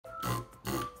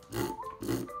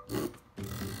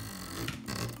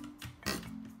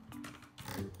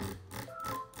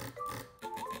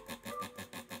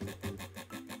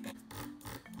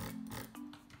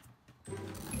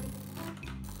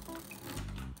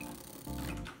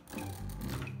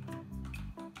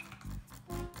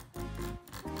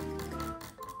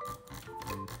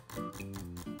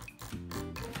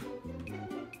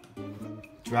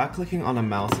Drag clicking on a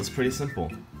mouse is pretty simple.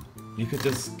 You could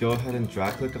just go ahead and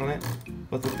drag click on it,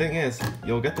 but the thing is,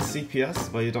 you'll get the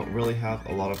CPS, but you don't really have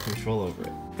a lot of control over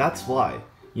it. That's why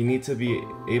you need to be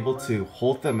able to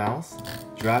hold the mouse,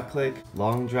 drag click,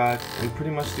 long drag, and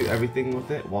pretty much do everything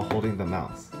with it while holding the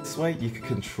mouse. This way you can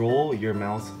control your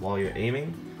mouse while you're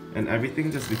aiming, and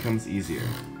everything just becomes easier.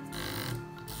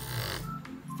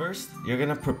 First, you're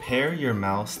gonna prepare your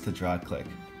mouse to drag click.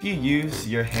 If you use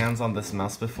your hands on this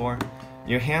mouse before,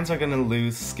 your hands are gonna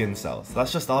lose skin cells.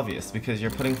 That's just obvious because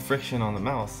you're putting friction on the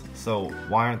mouse, so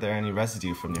why aren't there any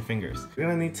residue from your fingers? You're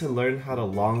gonna need to learn how to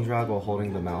long drag while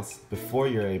holding the mouse before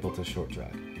you're able to short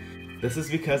drag. This is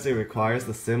because it requires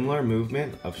the similar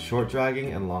movement of short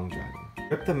dragging and long dragging.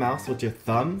 Grip the mouse with your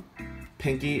thumb,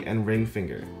 pinky, and ring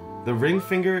finger. The ring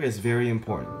finger is very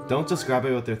important. Don't just grab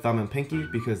it with your thumb and pinky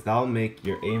because that'll make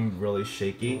your aim really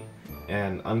shaky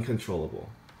and uncontrollable.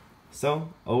 So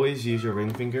always use your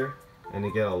ring finger and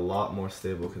you get a lot more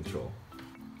stable control.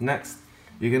 Next,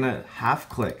 you're gonna half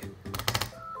click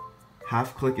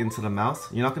into the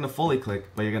mouse. You're not gonna fully click,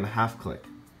 but you're gonna half click.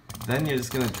 Then you're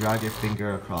just gonna drag your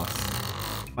finger across.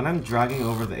 When I'm dragging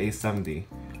over the A70,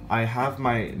 I have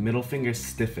my middle finger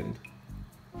stiffened.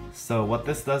 So what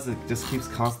this does, it just keeps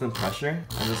constant pressure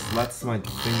and just lets my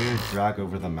finger drag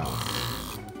over the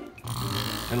mouse.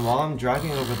 And while I'm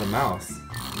dragging over the mouse,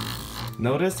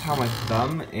 notice how my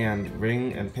thumb and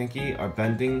ring and pinky are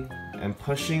bending and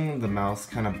pushing the mouse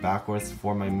kind of backwards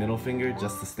for my middle finger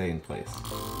just to stay in place.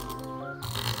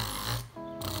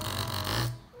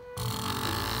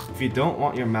 If you don't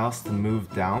want your mouse to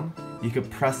move down, you could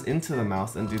press into the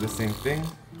mouse and do the same thing,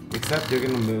 except you're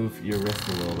going to move your wrist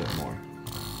a little bit more.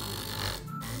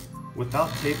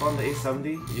 Without tape on the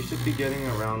A70, you should be getting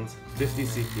around 50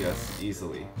 CPS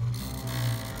easily.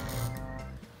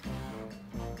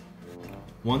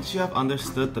 Once you have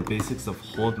understood the basics of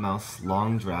hold mouse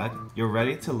long drag, you're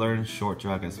ready to learn short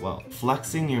drag as well.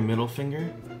 Flexing your middle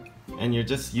finger, and you're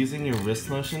just using your wrist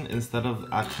motion instead of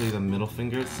actually the middle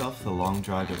finger itself to long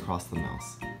drag across the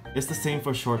mouse. It's the same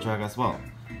for short drag as well.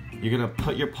 You're gonna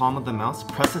put your palm of the mouse,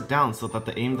 press it down so that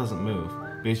the aim doesn't move,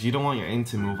 because you don't want your aim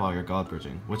to move while you're god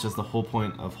bridging, which is the whole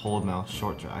point of hold mouse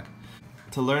short drag.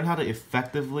 To learn how to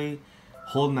effectively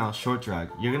hold mouse short drag,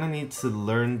 you're gonna need to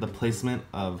learn the placement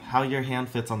of how your hand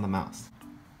fits on the mouse.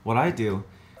 What I do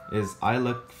is I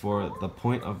look for the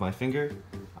point of my finger,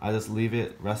 I just leave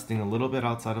it resting a little bit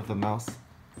outside of the mouse,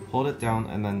 hold it down,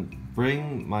 and then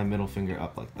bring my middle finger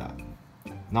up like that.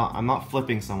 I'm not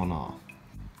flipping someone off.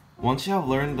 Once you have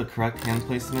learned the correct hand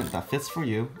placement that fits for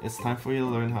you, it's time for you to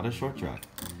learn how to short drag.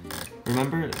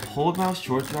 Remember, hold mouse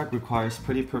short drag requires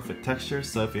pretty perfect texture,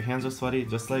 so if your hands are sweaty,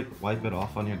 just like wipe it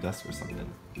off on your desk or something.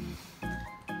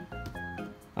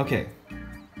 Okay,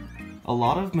 a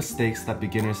lot of mistakes that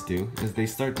beginners do is they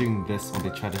start doing this when they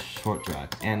try to short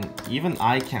drag, and even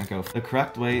I can't go. The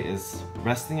correct way is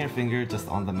resting your finger just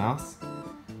on the mouse,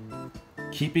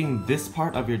 keeping this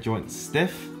part of your joint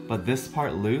stiff, but this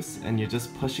part loose, and you're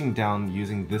just pushing down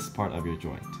using this part of your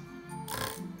joint.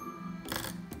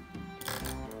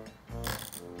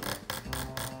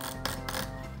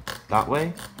 That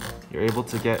way, you're able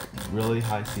to get really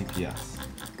high CPS.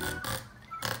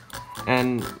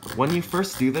 And when you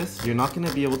first do this, you're not going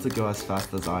to be able to go as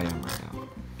fast as I am right now.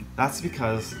 That's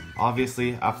because,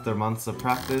 obviously, after months of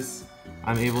practice,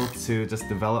 I'm able to just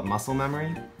develop muscle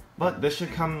memory, but this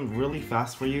should come really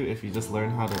fast for you if you just learn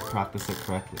how to practice it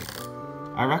correctly.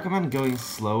 I recommend going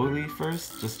slowly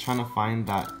first, just trying to find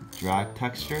that drag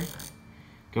texture,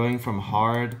 going from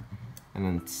hard and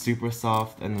then super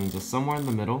soft, and then just somewhere in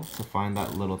the middle to find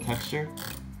that little texture,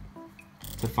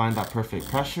 to find that perfect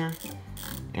pressure,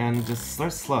 and just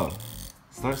start slow.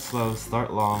 Start slow,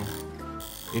 start long.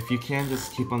 If you can,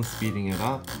 just keep on speeding it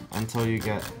up until you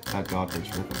get that god bridge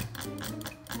rhythm.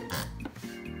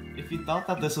 If you thought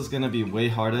that this was going to be way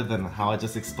harder than how I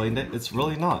just explained it, it's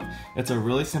really not. It's a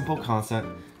really simple concept.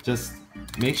 Just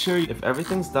make sure if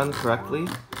everything's done correctly,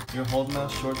 your hold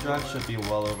mouse short drag should be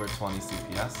well over 20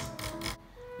 CPS.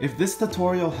 If this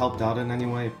tutorial helped out in any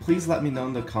way, please let me know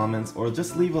in the comments or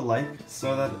just leave a like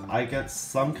so that I get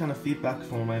some kind of feedback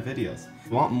for my videos. If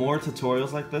you want more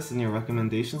tutorials like this in your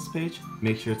recommendations page,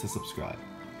 make sure to subscribe.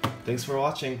 Thanks for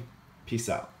watching. Peace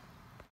out.